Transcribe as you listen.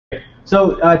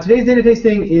So today's data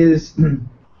tasting is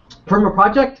from a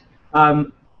project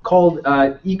called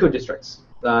Eco Districts.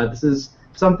 This is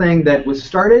something that was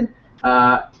started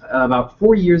about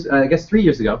 4 years, I guess 3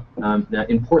 years ago,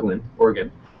 in Portland,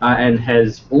 Oregon, and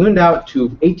has ballooned out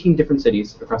to 18 different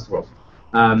cities across the world.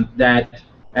 That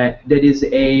is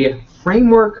a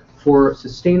framework for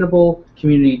sustainable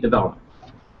community development,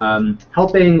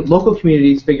 helping local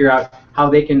communities figure out how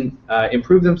they can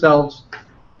improve themselves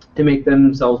to make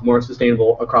themselves more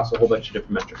sustainable across a whole bunch of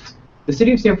different metrics. The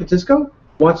city of San Francisco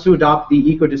wants to adopt the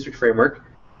Eco District framework,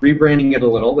 rebranding it a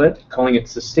little bit, calling it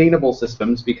Sustainable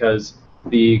Systems, because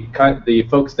the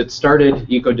folks that started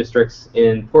Eco Districts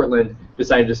in Portland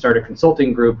decided to start a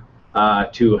consulting group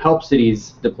to help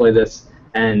cities deploy this,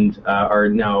 and are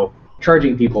now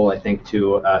charging people, I think,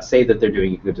 to say that they're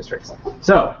doing Eco Districts.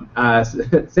 So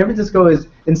San Francisco is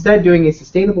instead doing a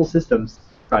Sustainable Systems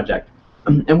project.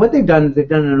 And what they've done is they've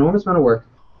done an enormous amount of work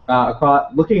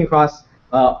looking across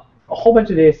a whole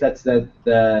bunch of data sets that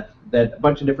a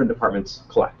bunch of different departments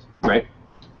collect, right?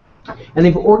 And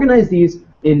they've organized these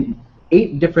in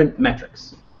 8 different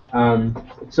metrics.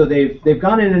 So they've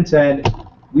gone in and said,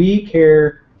 we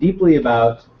care deeply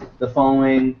about the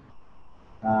following.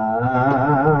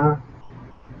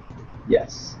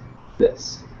 Yes,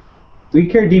 this. We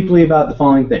care deeply about the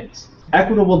following things: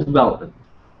 equitable development.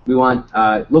 We want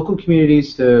local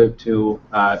communities to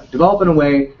develop in a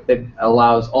way that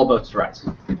allows all boats to rise.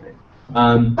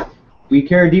 We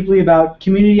care deeply about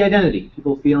community identity,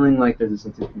 people feeling like there's a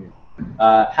sense of community.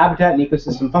 Habitat and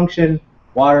ecosystem function,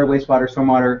 water, wastewater,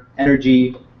 stormwater,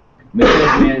 energy,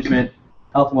 materials management,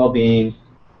 health and well-being,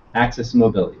 access and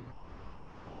mobility.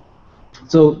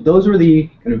 So those were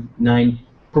the kind of 9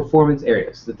 performance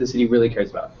areas that the city really cares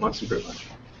about, wants to improve on.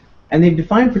 And they've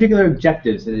defined particular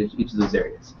objectives in each of those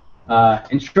areas.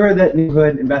 Ensure that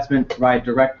neighborhood investment provide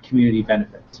direct community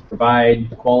benefits, provide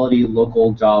quality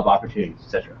local job opportunities,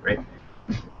 etc. Right?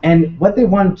 And what they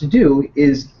wanted to do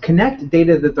is connect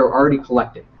data that they're already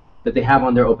collecting, that they have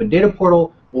on their open data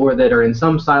portal or that are in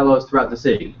some silos throughout the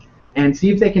city, and see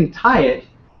if they can tie it,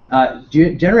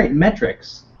 generate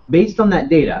metrics based on that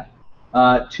data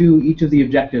to each of the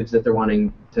objectives that they're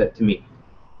wanting to meet.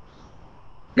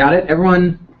 Got it?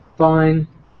 Everyone following?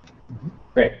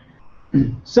 Great.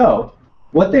 So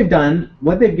what they've done,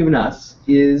 what they've given us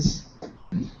is,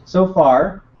 so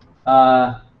far,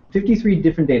 53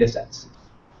 different data sets.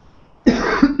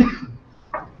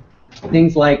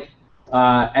 Things like,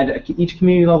 at each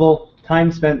community level,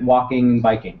 time spent walking and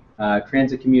biking,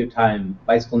 transit commute time,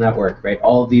 bicycle network, right?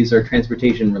 All of these are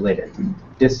transportation related.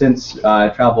 Distance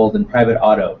traveled in private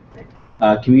auto,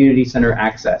 community center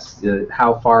access,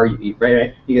 how far you eat,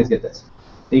 right? You guys get this.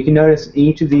 And you can notice in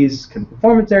each of these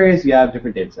performance areas, you have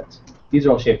different data sets. These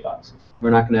are all shapefiles. We're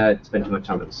not going to spend too much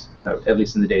time on this, at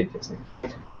least in the data testing.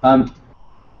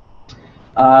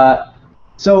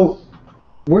 So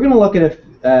we're going to look at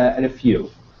a few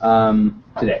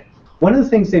today. One of the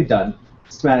things they've done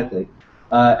systematically,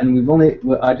 and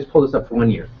I just pulled this up for 1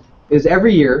 year, is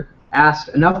every year asked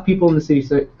enough people in the city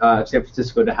of San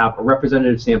Francisco to have a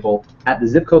representative sample at the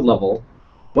zip code level.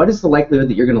 What is the likelihood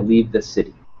that you're going to leave this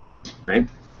city, right?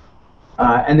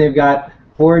 And they've got,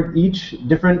 for each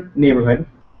different neighborhood,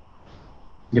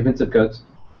 different zip codes,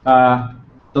 the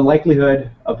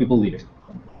likelihood of people leaving.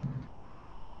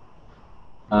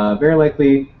 Very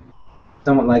likely,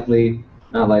 somewhat likely,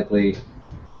 not likely,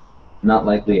 not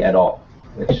likely at all,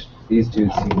 which these two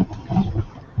seem.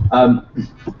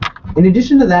 In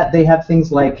addition to that, they have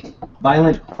things like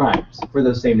violent crimes for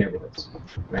those same neighborhoods,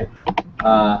 right?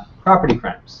 Property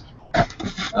crimes.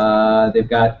 They've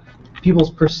got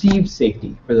people's perceived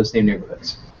safety for those same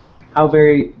neighborhoods. How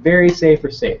very, very safe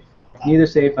or safe. Neither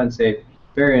safe, unsafe,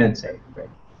 very unsafe, right?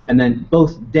 And then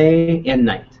both day and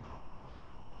night.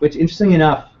 Which, interestingly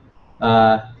enough,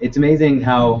 it's amazing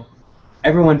how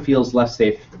everyone feels less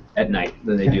safe at night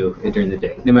than they do during the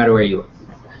day, no matter where you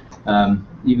live,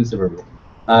 even suburban.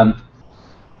 And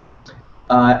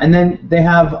then they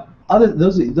have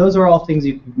those are all things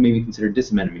you can maybe consider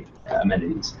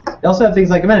amenities. They also have things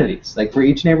like amenities, like for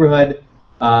each neighborhood,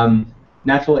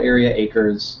 natural area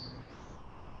acres,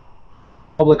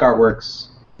 public artworks,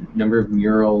 number of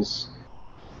murals,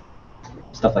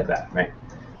 stuff like that, right?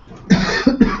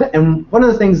 And one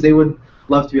of the things they would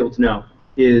love to be able to know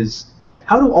is,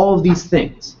 how do all of these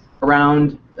things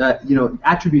around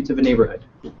attributes of a neighborhood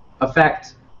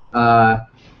affect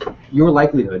your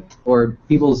likelihood or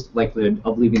people's likelihood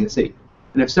of leaving the city?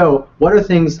 And if so, what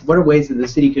are ways that the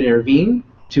city could intervene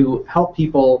to help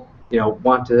people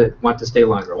want to stay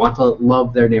longer, want to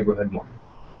love their neighborhood more?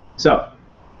 So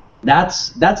that's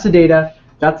the data,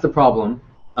 that's the problem.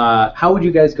 how would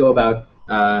you guys go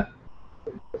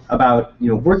about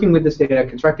working with this data,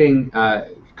 constructing a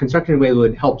way that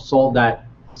would help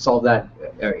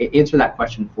answer that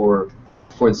question for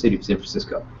the city of San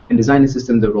Francisco, and design a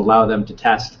system that would allow them to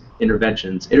test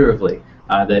interventions iteratively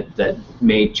that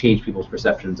may change people's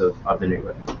perceptions of the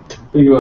neighborhood.